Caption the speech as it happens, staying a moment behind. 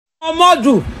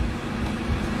Chioma'S,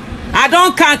 I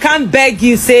don't can beg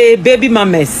you, say baby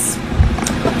mamas.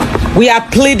 We are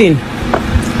pleading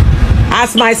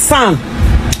as my son,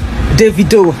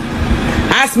 DAVIDO,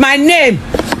 as my name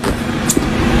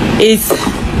is,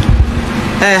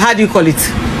 how do you call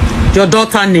it? Your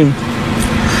daughter name.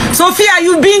 Sophia,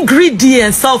 you've been greedy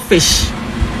and selfish.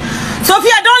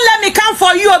 Sophia, don't let me come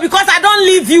for you because I don't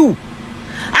leave you.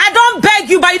 I don't beg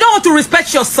you, but you don't want to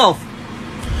respect yourself.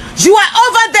 You are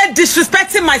over there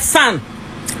disrespecting my son,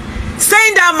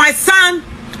 saying that my son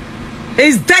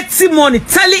is dirty money,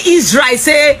 telling Israel,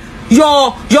 say,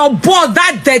 your boss,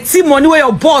 that dirty money where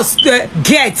your boss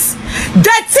gets.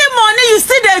 Dirty money, you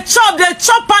see they chop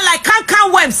on like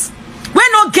can worms. We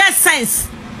no get sense.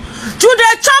 Do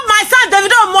they chop my son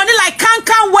DAVIDO money like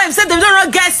can worms? Say DAVIDO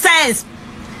don't get sense.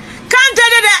 Can't they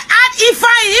add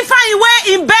Ifeanyi where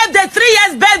in birthday, 3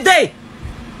 years birthday?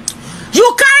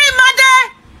 You carry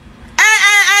Imade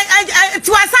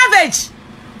to a savage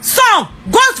song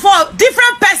goes for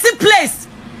different person place.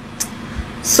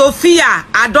 Sophia,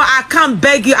 I can't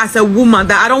beg you as a woman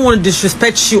that I don't want to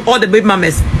disrespect you or the baby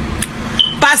mamas.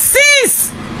 But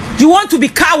since you want to be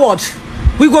coward,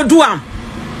 we go do them.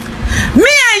 Me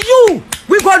and you,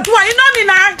 we go do them. You know me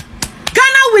now?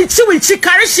 Ghana with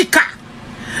Karishika.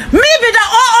 Me be the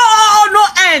no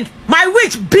end. My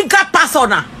witch bigger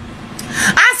persona.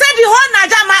 I said the whole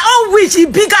Naija, my own witch is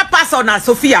bigger persona,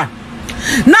 Sophia.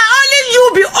 Now only you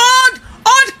be old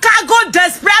cargo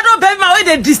desperado baby my way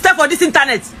they disturb for this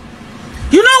internet.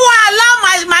 You know what? I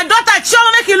allow my daughter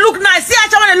Chioma make it look nice. See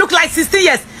how Chioma look like 16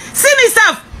 years. See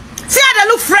myself. See how they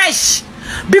look fresh.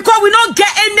 Because we don't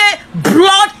get any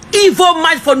blood evil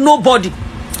mind for nobody.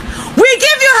 We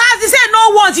give you house, you say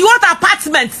no ones, you want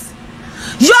apartments.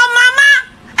 Your mama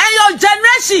and your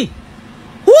generation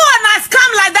who on a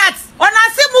scam like that, on a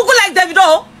see mugu like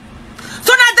DAVIDO.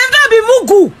 So now DAVIDO be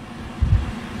mugu.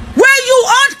 Where you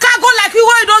old cargo like you,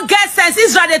 where you don't get sense.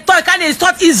 Israel they talk and they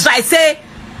start Israel say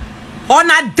on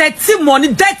a dirty money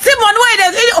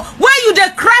where you they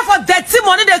cry for dirty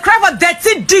money, they cry for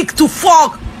dirty dick to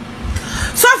fuck.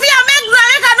 Sophia, make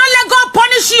cannot let God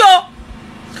punish you.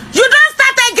 You don't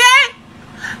start again.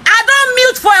 I don't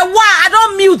mute for a while. I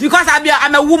don't mute because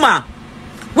I'm a woman.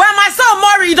 When my son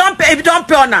Mori, you don't pay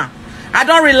honor. I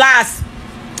don't relax.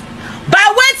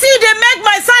 But wait till they make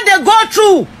my son they go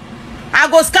through. I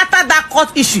go scatter that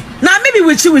court issue. Now maybe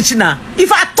with you now.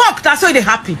 If I talk, that's why they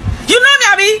happy. You know me,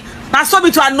 Abi? That's so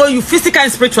me to know you physical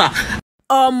and spiritual.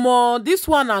 This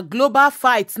one a global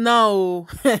fight now.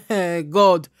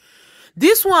 God.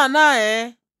 This one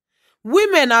now,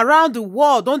 women around the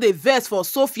world don't they vex for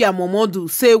Sophiamomodu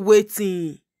say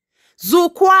waiting.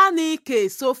 Zukwanike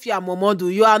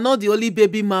Sophiamomodu, you are not the only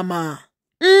baby mama.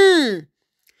 You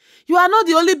are not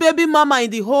the only baby mama in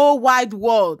the whole wide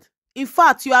world. In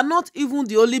fact, you are not even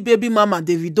the only baby mama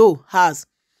DAVIDO has.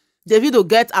 DAVIDO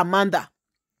get Amanda.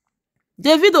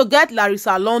 DAVIDO get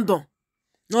Larissa London.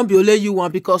 Not be only you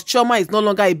one because Chioma is no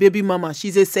longer a baby mama.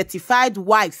 She's a certified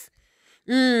wife.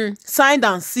 Signed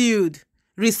and sealed.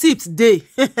 Receipt day.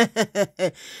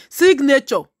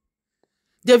 Signature.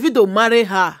 DAVIDO marry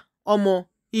her.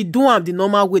 He do am the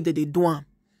normal way that they do am.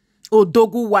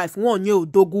 Odogu wife. One year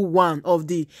Odogu one of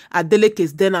the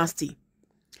Adelekes dynasty.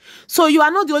 So you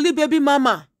are not the only baby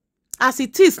mama. As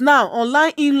it is now,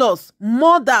 online in-laws,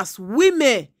 mothers,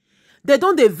 women, they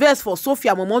don't dey vex for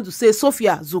Sophiamomodu to say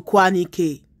Sophia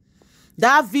Zukwanike.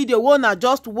 That video wanna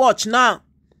just watch now.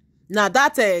 Now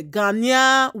that a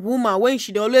Ghanaian woman when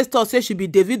she always thought say she be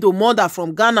DAVIDO mother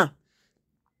from Ghana.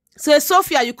 Say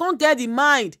Sophia, you can't get the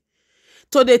mind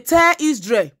to the tell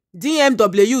Israel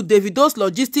DMW DAVIDO's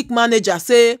logistic manager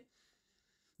say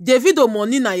DAVIDO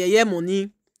money na yeye money.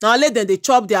 Now let them they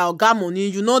chop their oga money.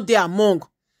 You know they among.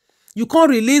 You can't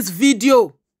release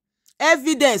video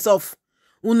evidence of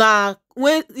una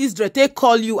when Israel take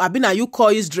call you. I been you call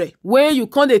Israel. When you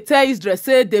can't they tell Israel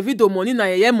say DAVIDO money na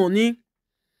yeye money.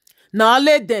 Now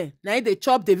let them now they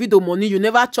chop DAVIDO money. You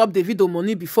never chop DAVIDO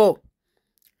money before.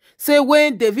 Say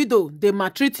when DAVIDO they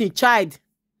maltreat his child,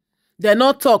 they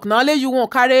not talk. Now let you won't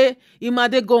carry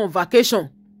Imade go on vacation.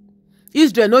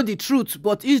 Israel know the truth,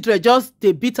 but Israel just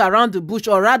they beat around the bush,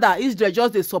 or rather, Israel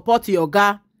just they support your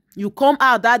guy. You come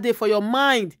out that day for your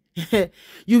mind.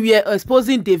 You were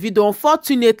exposing DAVIDO.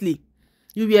 Unfortunately,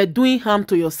 you were doing harm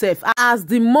to yourself as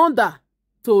the mother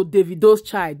to DAVIDO's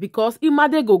child, because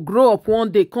Imade go grow up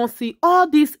one day, can see all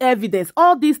this evidence,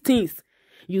 all these things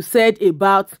you said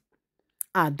about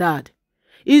her dad.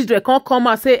 Israel can't come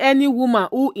and say any woman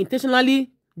who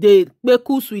intentionally they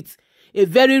bekus with a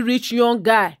very rich young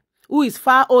guy who is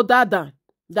far older than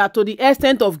that, to the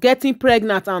extent of getting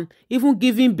pregnant and even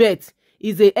giving birth,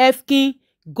 is a effing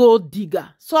gold digger.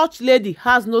 Such lady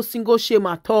has no single shame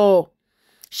at all.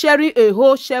 Sharing a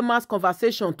whole Chioma'S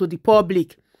conversation to the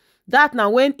public. That now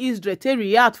when Israel take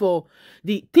react for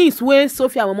the things when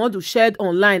Sophiamomodu shared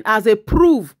online as a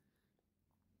proof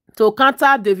to counter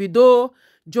DAVIDO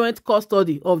joint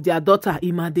custody of their daughter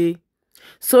Imade.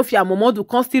 Sophiamomodu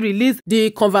constantly released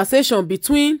the conversation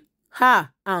between her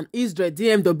and Israel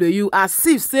DMW as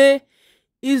if say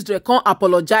Israel can't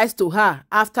apologize to her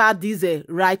after this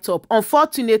write-up.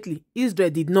 Unfortunately, Israel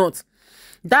did not.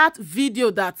 That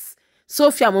video that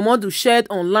Sophiamomodu shared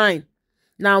online,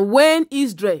 now when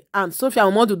Israel and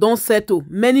Sophiamomodu don't settle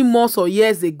many months or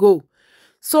years ago,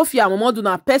 Sophiamomodu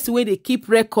na person wey dey keep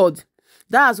record.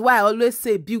 That's why I always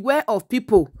say beware of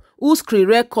people who screen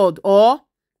record or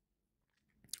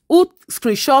who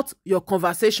screenshot your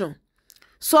conversation.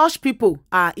 Such people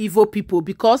are evil people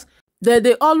because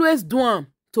they always do them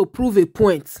to prove a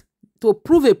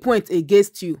point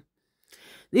against you.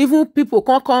 Even people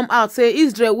can't come out say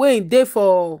Israel wey dey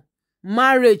for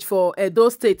marriage for Edo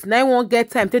State. Now won't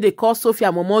get time till they call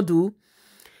Sophiamomodu.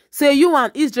 Say you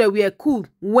and Israel were cool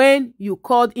when you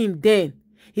called him then.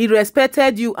 He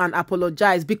respected you and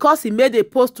apologized. Because he made a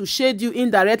post to shade you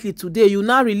indirectly today, you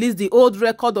now release the old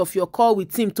record of your call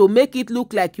with him to make it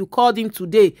look like you called him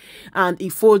today and he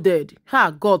folded.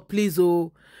 God, please,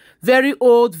 oh. Very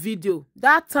old video.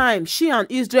 That time, she and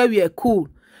Israel were cool.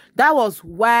 That was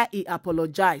why he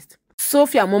apologized.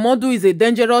 Sophiamomodu is a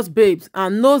dangerous babe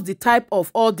and knows the type of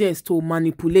audience to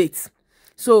manipulate.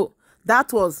 So,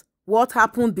 that was what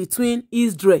happened between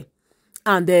Israel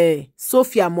and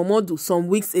Sophiamomodu some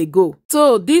weeks ago.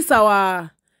 So this our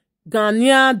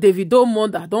Ghanaian DAVIDO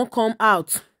mother don't come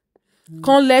out.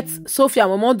 Can't let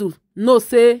Sophiamomodu know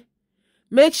say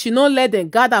make she not let them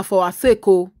gather for her sake.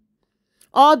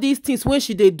 All these things when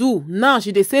she they do now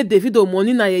she they say DAVIDO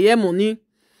money na yeye money.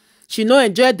 She no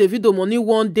enjoy DAVIDO money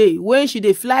one day when she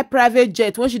they fly private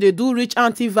jet, when she they do rich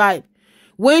auntie vibe,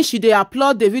 when she they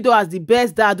applaud DAVIDO as the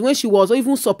best dad, when she was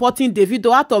even supporting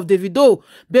DAVIDO out of DAVIDO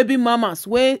baby mamas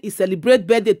when he celebrate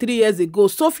birthday 3 years ago.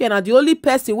 Sophia na the only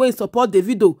person when support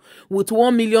DAVIDO with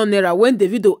 1 million naira when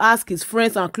DAVIDO asked his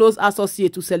friends and close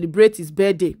associates to celebrate his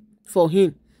birthday for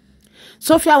him.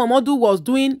 Sophiamomodu was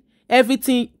doing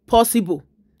everything possible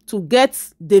to get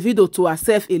DAVIDO to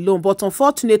herself alone, but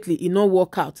unfortunately it no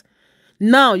work out.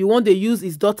 Now you want to use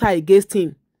his daughter against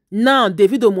him. Now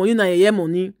DAVIDO money na yeye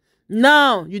money.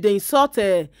 Now you dey insult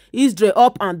Israel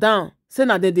up and down, say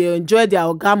that they enjoy their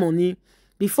oga money.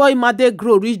 Before Imade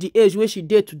grow reach the age where she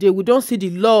did today, we don't see the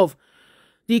love,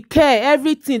 the care,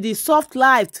 everything, the soft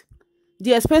life,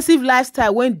 the expensive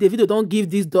lifestyle when DAVIDO don't give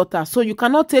this daughter. So you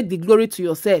cannot take the glory to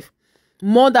yourself.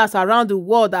 Mothers around the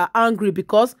world are angry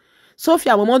because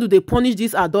Sophiamomodu they punish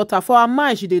this her daughter. For her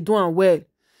mind, she they doing well.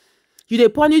 You they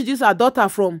punish this her daughter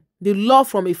from the love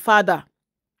from a father.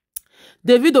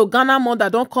 DAVIDO Ghana mother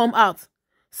don't come out.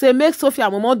 Say make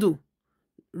Sophiamomodu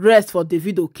rest for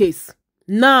DAVIDO case.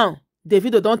 Now,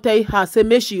 DAVIDO don't tell her, say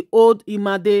make she hold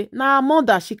Imade. Now her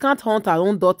mother, she can't hunt her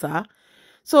own daughter.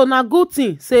 So now good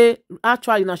thing, say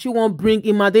actually now she won't bring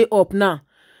Imade up now.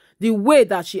 The way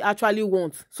that she actually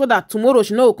wants. So that tomorrow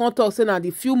she no can't talk say now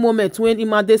the few moments when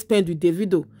Imade spend with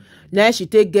DAVIDO. Now she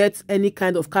take get any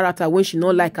kind of character when she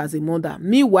not like as a mother.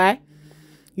 Meanwhile,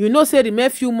 you know say the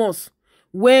next few months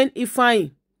when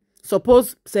Ifeanyi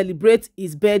suppose celebrate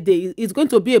his birthday, it's going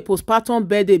to be a postpartum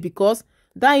birthday because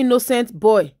that innocent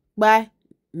boy by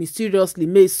mysteriously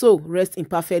may so rest in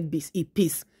perfect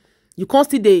peace. You can't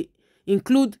still they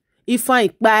include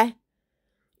Ifeanyi by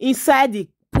inside the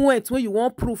point where you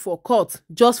want proof for court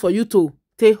just for you to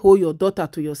take hold your daughter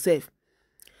to yourself.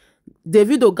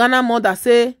 DAVIDO Ghana mother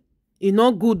say it's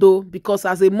not good though because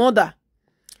as a mother,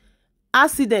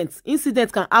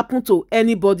 incidents can happen to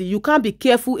anybody. You can't be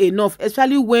careful enough,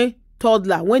 especially when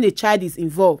when a child is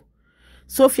involved.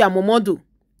 Sophiamomodu,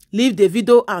 leave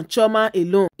DAVIDO and Chioma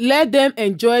alone. Let them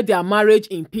enjoy their marriage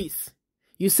in peace.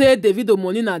 You say DAVIDO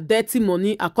money na dirty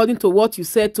money according to what you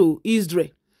said to Israel.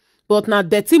 But na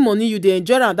dirty money you dey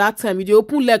enjoy at that time. You dey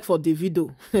open leg for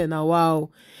DAVIDO. Now wow.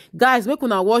 Guys, make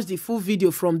una watch the full video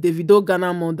from DAVIDO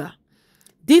Ghana mother.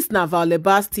 This na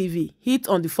Vaolebas TV. Hit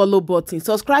on the follow button,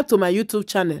 subscribe to my YouTube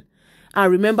channel,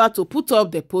 and remember to put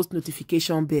up the post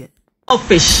notification bell.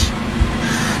 Fish.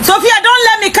 Sophia, don't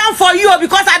let me come for you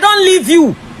because I don't leave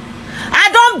you. I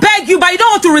don't beg you, but you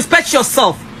don't want to respect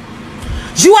yourself.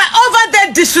 You are over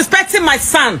there disrespecting my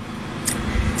son,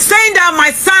 saying that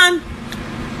my son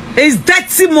is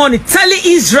dirty money, telling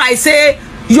Israel say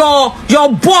your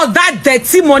boss, that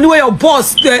dirty money where your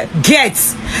boss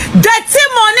gets. Dirty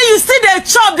money, you see they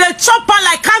chop on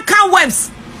like can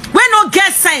webs. We no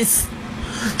get sense.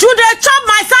 Do they chop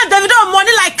my son Davido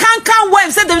money like can worm?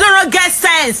 Say Davido don't get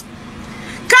sense.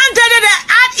 Can't they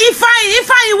add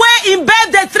Ifeanyi where in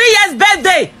birthday, 3 years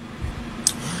birthday?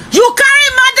 You carry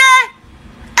Imade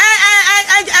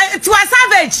to a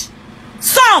savage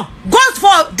song goes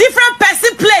for different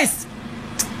person place.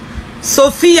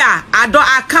 Sophia,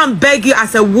 I can't beg you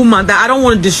as a woman that I don't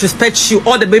want to disrespect you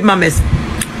or the baby mamas.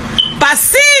 But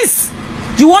since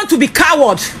you want to be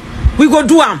coward, we go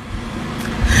do them.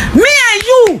 Me and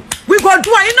you, we go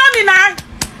do them. You know me now?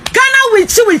 Ghana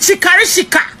with carry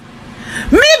shika.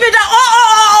 Me be the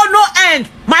no end.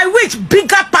 My witch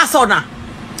bigger persona.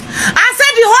 I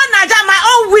said the whole Naija, my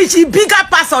own witch is bigger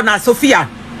persona, Sophia.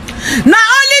 Now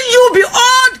only you be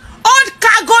old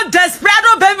cargo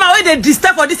desperado baby my way they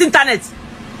disturb for this internet.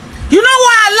 You know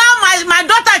what? I allow my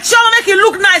daughter Chioma make it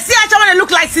look nice. See how Chioma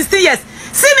look like 16 years.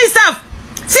 See myself.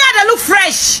 See how they look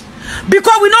fresh.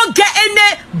 Because we don't get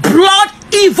any blood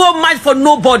evil mind for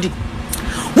nobody.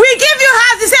 We give you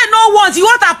house, you say no ones, you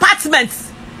want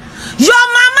apartments. Your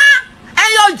mama and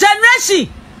your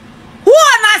generation who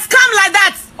on a scam like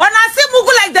that, on a see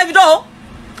mugu like Davido.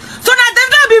 So now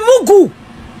Davido be mugu.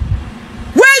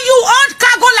 Where you own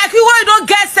cargo like you, where you don't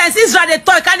get sense. Israel they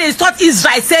talk and they start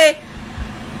Israel say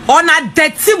on a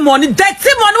dirty money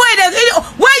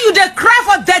where you they cry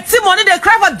for dirty money, they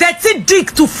cry for dirty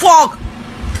dick to fuck.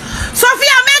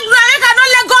 Sophia, make I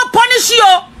don't let God punish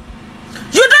you.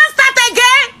 You don't start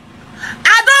again.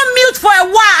 I don't mute for a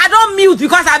while. I don't mute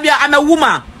because I'm a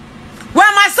woman.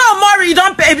 When my son Mori, you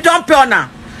don't pay honor.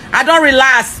 I don't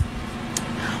relax.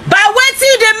 But wait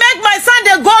till they make my son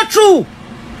they go through.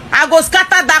 I go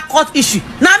scatter that court issue.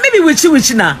 Now maybe with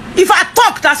you now. If I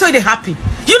talk, that's why they happy.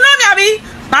 You know me, Abi?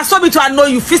 That's so me to know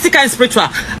you physical and spiritual.